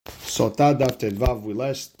Sotah Daf Tedvav. We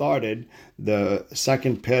last started the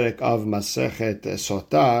second perek of Masechet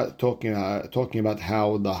Sotah, talking about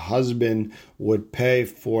how the husband would pay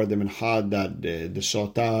for the mincha that the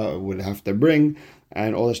Sotah would have to bring,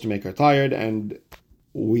 and all this to make her tired. And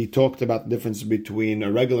we talked about the difference between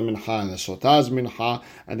a regular mincha and a Sotah's mincha,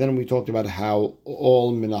 and then we talked about how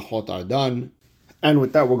all minachot are done. And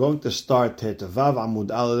with that, we're going to start Vav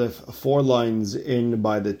Amud Aleph, 4 lines in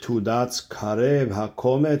by the 2 dots. Karev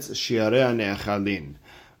HaKometz Shiarei Ne'achalin.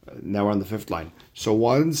 Now we're on the 5th line. So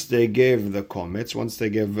once they gave the kometz, once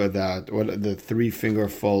they give the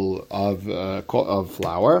 3-fingerful of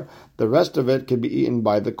flour, the rest of it could be eaten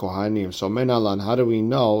by the kohanim. So menalan, how do we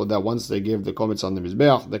know that once they give the kometz on the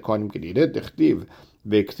mizbeach, the kohanim could eat it? Dichtiv.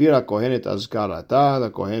 Ve'ktira kohenet azkarata, the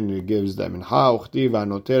kohen who gives the mincha, uchtiv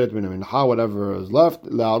anoteret min mincha, whatever is left,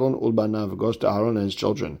 le'aron ulbanav, goes to Aaron and his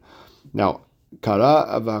children. Now, kara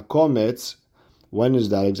avakometz, when is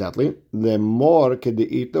that exactly? The more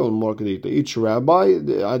kedita or more kedita. Each rabbi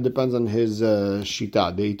depends on his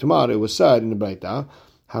shita. The itmar, it was said in the Braita,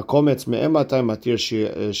 hakometz me'ematay matir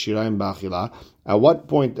shirayim ba'achila. At what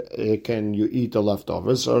point can you eat the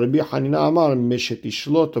leftovers? So Rabbi Hanina Amar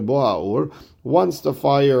mishetishlot bo ha'ur. Once the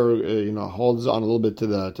fire holds on a little bit to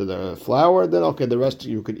the flour, then okay, the rest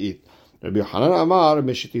you could eat. Rabbi Hanan Amar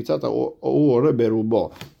meshetitzat ha'ur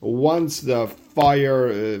berubo. Once the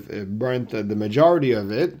fire burnt the majority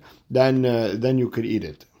of it, then you could eat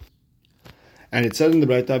it. And it says in the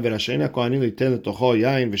Braita, "V'rasheina kohanim li'ten letocho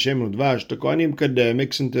yain v'shem udvash." The kohanim could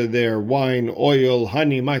mix into their wine, oil,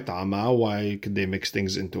 honey. My ta'ama. Why could they mix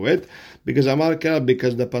things into it? Because the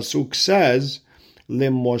pasuk says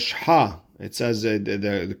lemoshha. It says the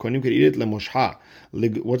kohanim could eat it lemoshha.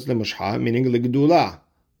 What's lemoshha? Meaning legdula,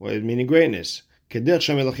 meaning greatness.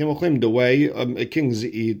 The way kings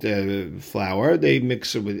eat flour, they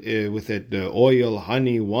mix it with it oil,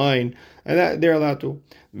 honey, wine, and that they're allowed to.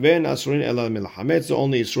 The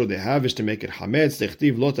only isur they have is to make it hametz.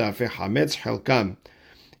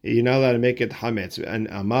 You're not allowed to make it hametz. And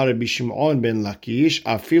Amar Bishimon ben Lakish,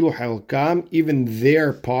 afilu helkam, even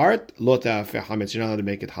their part, lo ta'afeh hametz. You're not allowed to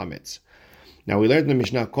make it hametz. Now we learned in the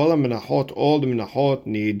Mishnah, all the minachot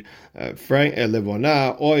need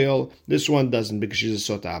levona, oil. This one doesn't because she's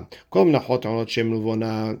a sotah. Kol minachot anot shem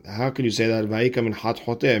levona. How can you say that? Vayika minchat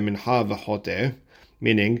hoteh, mincha v'hoteh.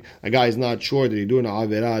 Meaning, a guy is not sure, did he do an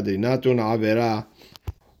avera, did he not do an avera,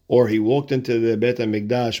 or he walked into the Beit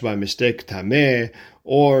HaMikdash by mistake, tameh,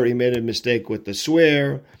 or he made a mistake with the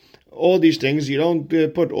swear. All these things, you don't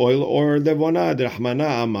put oil or levona. The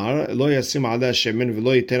Rahmana Amar, lo yasim ala shemen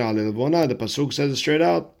v'lo yiten ala levona. The pasuk says it straight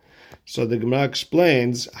out. So the Gemara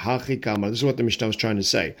explains, hachi kamar. This is what the Mishnah was trying to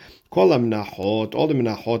say. Kol minachot, all the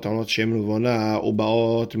minachot are not shemen levona,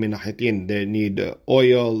 ubaot minachitin. They need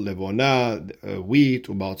oil, levona, wheat,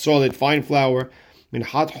 ubaot solid, fine flour.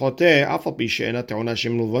 Minchat hoteh, afal pi she'ena te'ona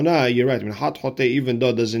shemen levona. You're right. Minchat hoteh, even though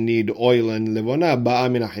it doesn't need oil and levona, ba'a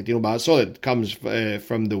minachitin ubaot solid. It comes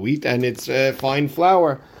from the wheat and it's fine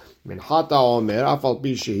flour. Minchata omer, afal pi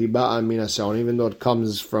shehi ba'a mina se'on. Even though it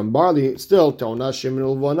comes from barley, still te'ona shemen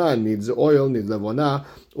levona. It needs oil, needs levona,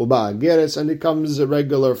 uba'a geres, and it comes a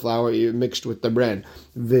regular flour mixed with the bran.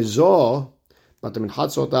 Vizo, but the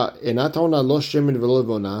minchat sotah enatona lo shemen v'lo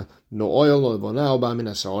levona. No oil, no levona, uba min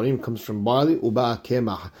hasaorim, comes from barley, uba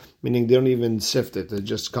kemach, meaning they don't even sift it. It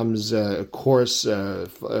just comes coarse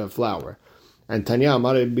flour. And Tanya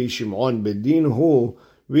Amar Rabbi Shimon bedin hu,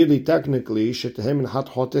 really technically, shetehem min hat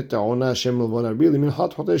hotet ta'ona shem levona. Really, min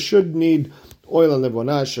hat hotet should need oil and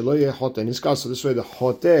levona, shelo yeh hotet niskal. So this way the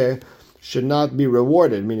hotet should not be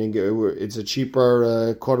rewarded, meaning it's a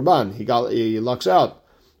cheaper korban. He lucks out.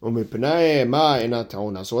 So what's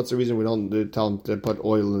the reason we don't tell him to put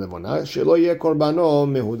oil in the levona?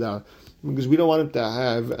 Because we don't want him to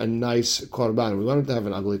have a nice korban. We want him to have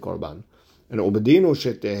an ugly korban. And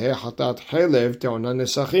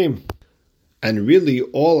really,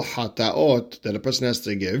 all hataot that a person has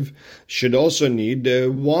to give should also need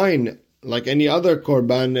wine. Like any other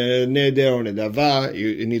korban, neder or nedava,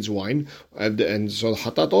 it needs wine, and so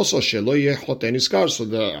hatat also shelo yeh hoteh niskar. So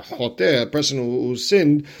the hoteh, a person who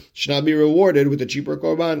sinned, should not be rewarded with a cheaper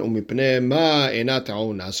korban. Umipnei ma enat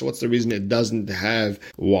ta'ona. So what's the reason it doesn't have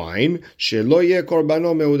wine? Shelo yeh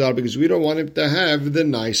korbano meudar, because we don't want it to have the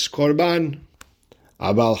nice korban.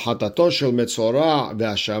 Abal hatato shel metzora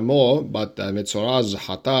ve'ashamo, but metzora's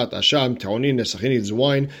hatat, asham, te'onin, nesachin needs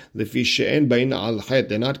wine. Lefi she'en bain al chet,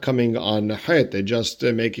 they're not coming on chet, they're just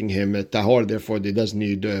making him tahor, therefore they does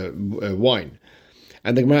need wine.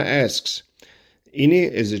 And the Gemara asks,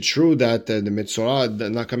 Ini, is it true that the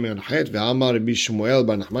Metzorah not coming on Chet? Ve'amar Rabbi Shmuel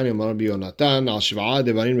bar Nachmani amar Rabbi Yonatan al shiv'ah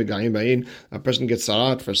devarim v'ga'im ba'in. A person gets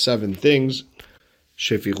sarat for 7 things.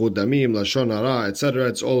 Shefichut damim, lashon hara, etc.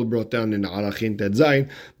 It's all brought down in Arachin Tet Zayin.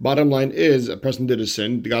 Bottom line is, a person did a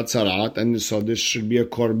sin, got sarat, and so this should be a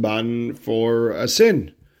korban for a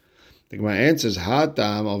sin. The Gemara answers,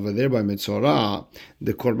 Hatam, over there by Metzorah,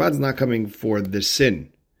 the korban's not coming for the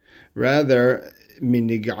sin. Rather,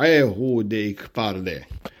 minig'ehu deikparde.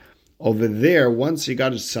 Over there, once he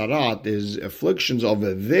got his sarat, his afflictions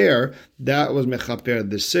over there, that was mechaper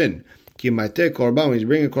the sin. Ki mateh korban, when he's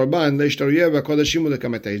bringing a korban,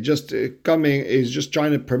 he's just coming, he's just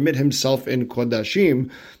trying to permit himself in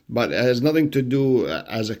kodashim, but it has nothing to do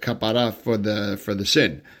as a kapara for the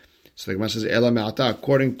sin. So the Gemara says, Ela me'ata,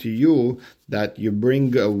 according to you, that you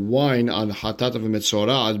bring wine on hatat of a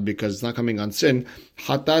metzorah because it's not coming on sin,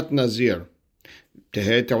 hatat nazir.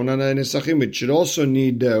 It should also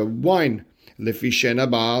need wine.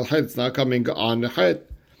 It's not coming on het.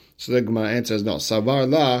 So the Gemara answers, no. Savar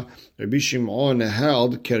la, Rabbi Shimon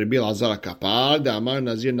held Rabbi Elazar kapar, the Amar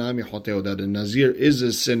Nazir nami hoteo, that the Nazir is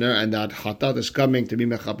a sinner and that hatat is coming to be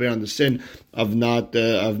mechaper on the sin of not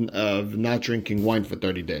drinking wine for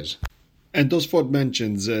 30 days. And Tosfot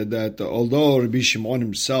mentions that although Rabbi Shimon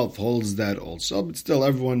himself holds that also, but still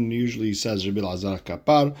everyone usually says Rabbi Elazar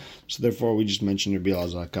kapar, so therefore we just mention Rabbi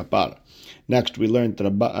Elazar kapar. Next, we learned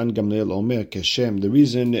Rabban Gamliel Omer Keshem. The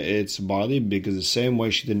reason it's barley, because the same way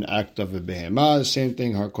she didn't act of a behemah, the same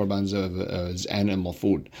thing her korban's is animal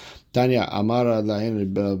food. Tanya Amara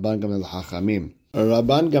Lahin Rabban Gamliel Hachamim.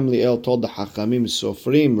 Rabban Gamliel told the Hachamim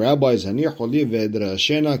Sofrim, rabbis, Hanichu li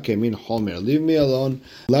v'drashena kemin homer. Leave me alone.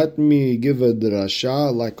 Let me give a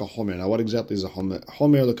drasha like a homer. Now, what exactly is a homer?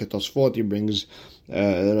 Homer, look at Tosfot, he brings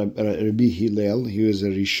Rabbi Hillel. He was a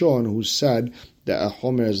Rishon who said that a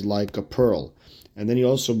homer is like a pearl. And then he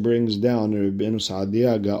also brings down Rabbeinu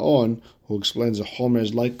Saadia Gaon, who explains a homer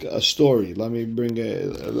is like a story. Let me be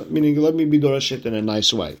dorashet in a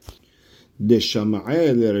nice way.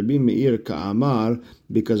 Rabbi Meir Ka'amar,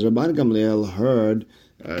 because Rabban Gamliel heard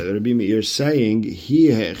Rabbi Meir saying,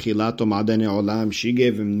 she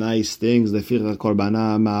gave him nice things, therefore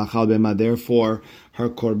her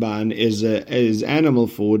korban is animal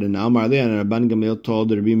food. And Amar and Rabban Gamliel told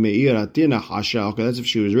Rabbi Meir, okay, that's if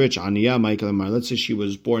she was rich. Let's say she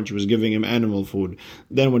was poor and she was giving him animal food.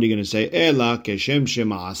 Then what are you going to say? You have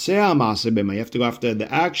to go after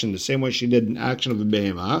the action, the same way she did an action of the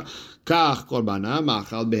behemah. Kach korbana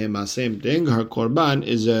ma'achal behema, same thing. Her korban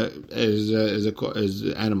is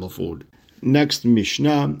animal food. Next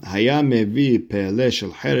Mishnah, Haya mevi pe'eleh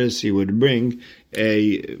shel cheres. He would bring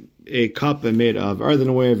a cup made of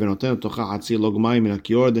earthenware. V'noten tocha hatzi log mayim min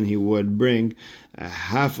hakior. Then he would bring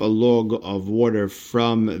half a log of water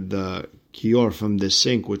from the kior, from the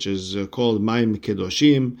sink, which is called mayim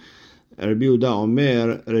kedoshim. Rabbi Yehuda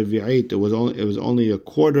Omer Revi'it, it was only a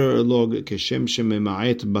quarter log. Keshem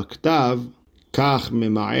shemema'et baktav kach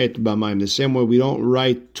mema'et b'mayim. The same way we don't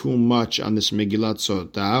write too much on this Megillat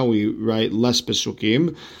Sotah, we write less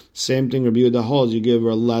pesukim. Same thing Rabbi Yehuda holds, you give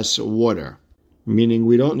her less water. Meaning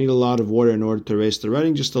we don't need a lot of water in order to erase the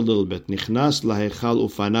writing, just a little bit. Nichnas lahechal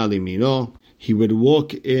ufana limino. He would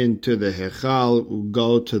walk into the hechal,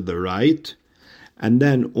 go to the right. And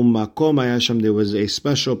then Ummakom Ayasham, there was a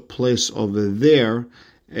special place over there.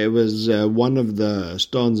 It was one of the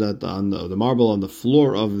stones on the marble on the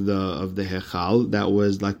floor of the hechal that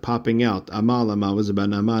was like popping out. Amal was a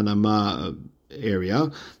banama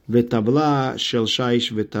area. V'tabla shel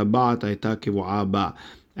shaish v'tabat hayta kivu'a ba.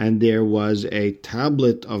 And there was a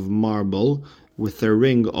tablet of marble with a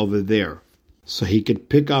ring over there. So he could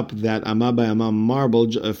pick up that amma by amma marble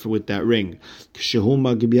with that ring.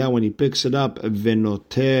 When he picks it up,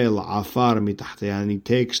 venotel afar mitahte, and he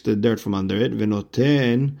takes the dirt from under it.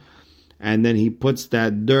 Venoten, and then he puts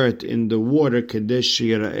that dirt in the water. Kadesh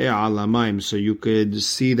yira'eh ala mayim, so you could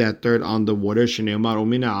see that dirt on the water. Shneimar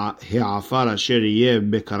umina he'afar asher yeh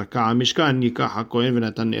bekarka mishkan yikach hakohen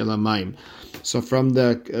v'natan ela mayim. So from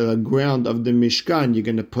the ground of the Mishkan, you're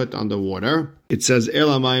going to put on the water. It says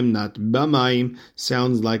elamayim, not bamayim.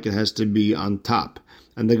 Sounds like it has to be on top.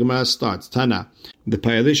 And the Gemara starts, Tana, the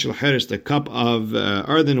payalish shel cheres, the cup of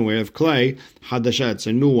earthenware of clay, hadasha, it's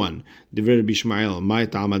a new one. Divrei Rabbi Ishmael, my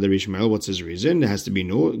ta'amad Rabbi Ishmael, what's his reason? It has to be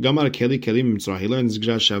new. Gamar keli mitzorah. He learns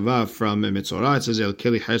gra shava from mitzorah. It says el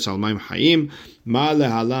keli cheres al mayim hayim. Ma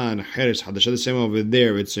lehalan cheres hadasha. The same over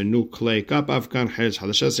there. It's a new clay cup. Afkan cheres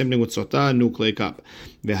hadasha. Same thing with sotah, new clay cup.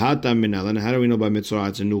 V'hata minalan. How do we know by mitzorah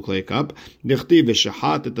it's a new clay cup? Dichti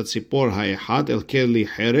v'shahat et tzipor ha'echat el keli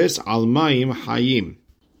cheres al mayim hayim.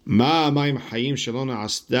 Mayim hayim shelo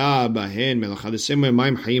na'asta bahen melacha. The same way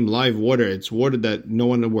mayim hayim, live water, it's water that no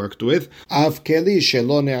one worked with. Av keli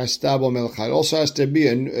shelo na'asta bo melacha. It also has to be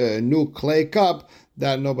a new clay cup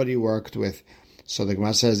that nobody worked with. So the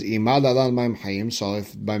Gemara says, Imad alan mayim hayim. So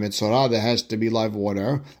if by Metzorah there has to be live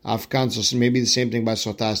water, Afkan, so maybe the same thing by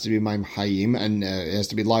Sotah has to be mayim hayim, and it has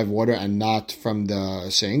to be live water and not from the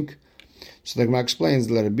sink. So the Gemara explains,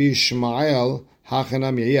 Rabbi Shmuel,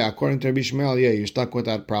 yeah, according to Rabbi Shmuel, you're stuck with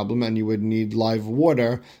that problem, and you would need live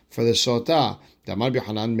water for the Sotah. Damar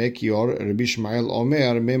Yohanan make your Rabbi Shmuel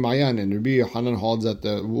Omer me mayan, and Rabbi Yohanan holds that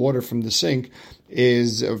the water from the sink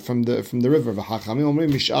is from the river. V'hachamim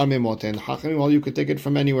omrim mishar memoten. Hachamim, well, you could take it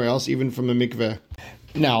from anywhere else, even from a mikveh.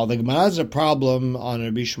 Now, the Gemara has a problem on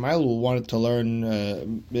Rabbi Shmuel who wanted to learn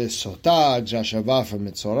Sotah, Gzashava from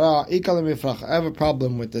Metzorah. I have a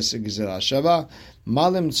problem with this Gzashava.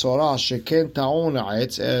 Malim Tzorah sheken ta'un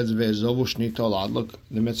ha'etz eretz ve'ezovu shni tolad. Look,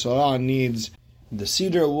 the Metzorah needs the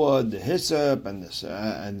cedar wood, the hyssop, and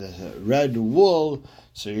the red wool.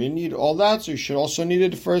 So you need all that. So you should also need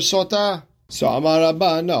it for Sotah. So Amar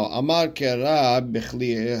Rabba, no. Amar Kera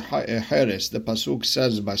Bechli Haris. The pasuk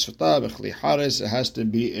says by Sotah Bechli Haris, it has to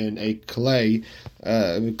be in a clay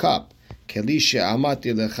cup. Kelisha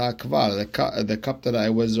Amati Lecha Kvar, the cup that I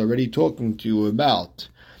was already talking to you about.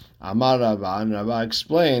 Amar Rabba, and Rabba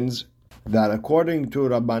explains that according to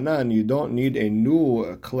Rabbanan, you don't need a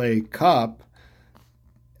new clay cup.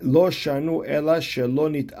 Lo shanu ela shelo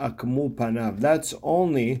nit'akmu panav. That's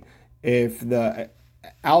only if the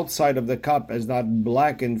outside of the cup is not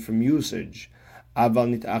blackened from usage.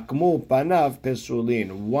 Aval nit'akmu panav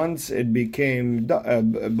pesulin. Once it became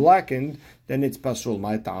blackened, then it's pasul.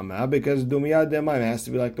 My ta'ama, because dumiyad demayim has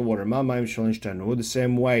to be like the water. Ma mayim shelo nishtanu. The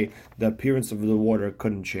same way the appearance of the water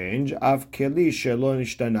couldn't change. Av keli shelo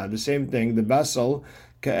nishtana. The same thing. The vessel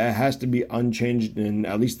has to be unchanged in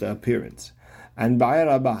at least the appearance. And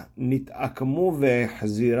ba'irabah nit'akmu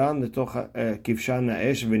ve'hziran letoch kivshan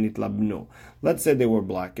ha'esh ve'nitlabnu. Let's say they were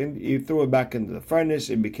blackened. You threw it back into the furnace.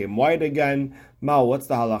 It became white again. Ma, what's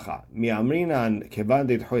the halacha? Mi'amrinan kevan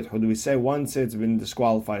de'ithoit. Do we say once it's been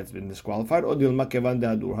disqualified, it's been disqualified? Or dilma kevan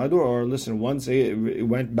de'adur hadur. Or listen, once it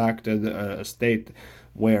went back to the state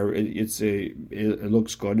where it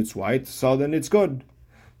looks good, it's white, so then it's good.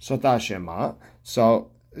 Sotah shema. So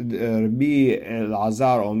Rabbi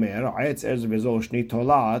Elazar Omer, Ayetz Erz Vezo Shni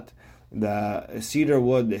Tolat, the cedar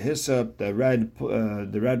wood, the hyssop, the red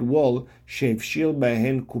wool, Shevshil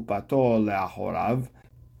Behen Kupato Leachorav.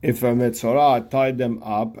 If a Metzorah tied them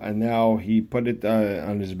up and now he put it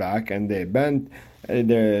on his back and they bent,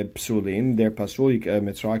 they're psulin, they're pasul,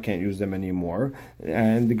 Metzorah can't use them anymore.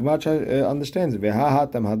 And the Gemara understands,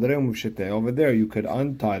 over there you could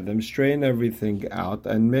untie them, straighten everything out,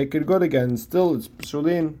 and make it good again. Still, it's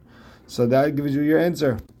psulin. So that gives you your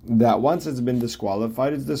answer. That once it's been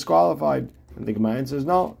disqualified, it's disqualified. And the Gemara says,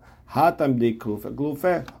 no. Hatam de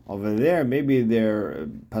glufe. Over there, maybe they're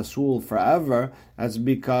pasul forever. That's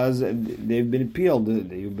because they've been peeled.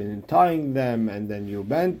 You've been tying them, and then you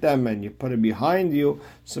bent them, and you put it behind you.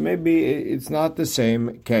 So maybe it's not the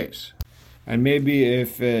same case. And maybe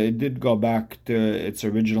if it did go back to its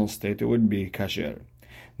original state, it would be kasher.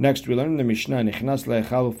 Next, we learn the Mishnah. Nichnas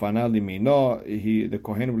le'echal ufana limino. The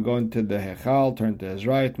Kohen would go into the hechal, turn to his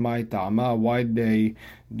right. My ta'ama. Why they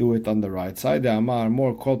do it on the right side? The amar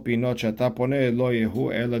more kol pinot shata poneh lo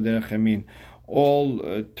yehu ela derech yamin.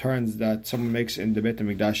 All turns that someone makes in the Beit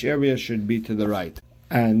HaMikdash area should be to the right.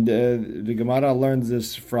 And the Gemara learns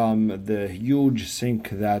this from the huge sink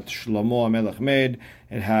that Shlomo HaMelech made.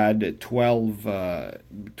 It had 12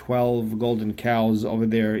 golden cows over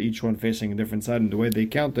there, each one facing a different side. And the way they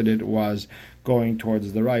counted it was going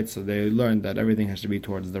towards the right. So they learned that everything has to be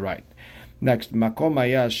towards the right. Next, Makom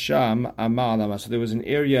Haya Sham Ama Alama. So there was an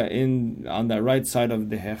area on the right side of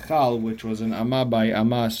the Hechal, which was an Ama by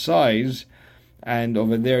Ama size. And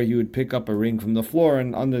over there he would pick up a ring from the floor,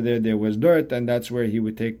 and under there was dirt, and that's where he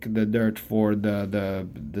would take the dirt for the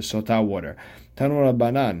Sotah water. Tanur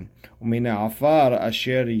Banan Umina Afar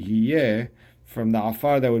Asher Hiyeh, from the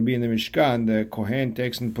afar that would be in the Mishkan, the Kohen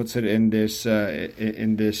takes and puts it in this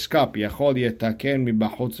cup.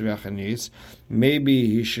 Maybe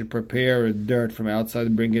he should prepare dirt from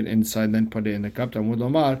outside, bring it inside, then put it in the cup. Talmud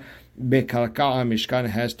Lomar Bekarka Mishkan,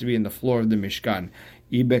 has to be in the floor of the Mishkan.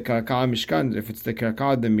 If it's the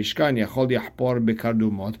karka of the Mishkan,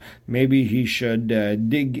 maybe he should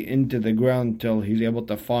dig into the ground till he's able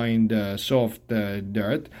to find soft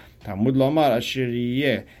dirt. Talmud Lomar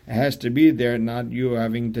Ashiriyeh, it has to be there, not you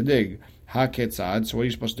having to dig. Haketzad, so what are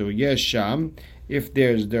you supposed to do? Yes, Sham, if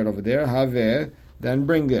there's dirt over there, Haveh, then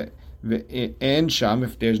bring it. And sham,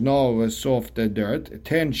 if there's no soft dirt,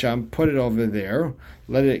 ten sham, put it over there,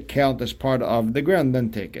 let it count as part of the ground, then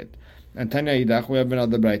take it. And Tanya Yidach, we have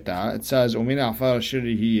another braita. It says, Umina afar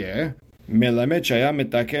shirihiyeh, melamed shaya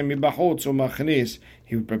mitaken mibachutz umachnis.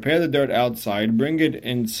 He would prepare the dirt outside, bring it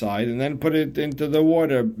inside, and then put it into the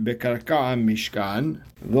water. Bekarka mishkan.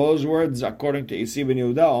 Those words, according to Isi ben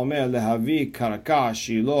Yehuda, Omer lehavi karka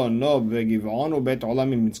shilo no begivon ubet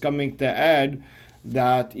olamim. It's coming to add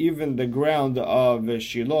that even the ground of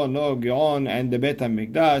Shiloh, No, Gion, and the Bet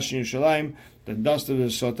HaMikdash in Yerushalayim, the dust of the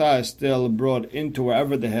Sotah is still brought into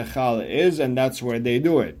wherever the Hechal is, and that's where they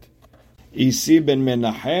do it. Isi ben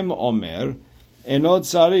Menachem Omer, Enod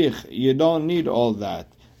Sarich, you don't need all that.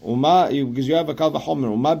 Because you have a Kal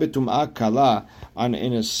V'chomer, Uma betum'ah kala, and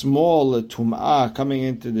in a small tum'ah coming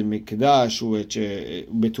into the Mikdash, which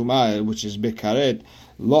is Bekaret,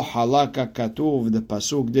 Lo halaka katuv, the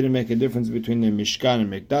pasuk didn't make a difference between the Mishkan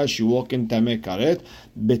and Mikdash. You walk into Mekaret,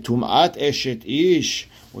 betum'at eshet ish,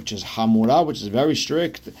 which is hamura, which is very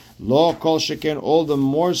strict. Lo kol sheken, all the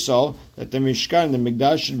more so that the Mishkan and the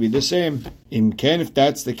Mikdash should be the same. Imken, if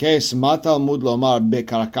that's the case, matal mud lomar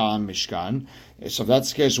bekaraka Mishkan. So if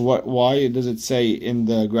that's the case, why does it say in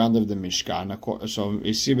the ground of the Mishkan? So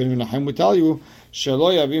Isi ben Menachem will tell you,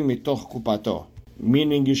 shelo yavi mitoch kupato.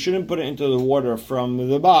 Meaning you shouldn't put it into the water from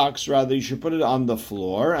the box, rather you should put it on the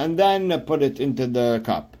floor and then put it into the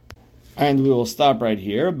cup. And we will stop right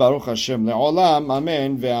here. Baruch Hashem le'olam,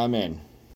 amen ve'amen.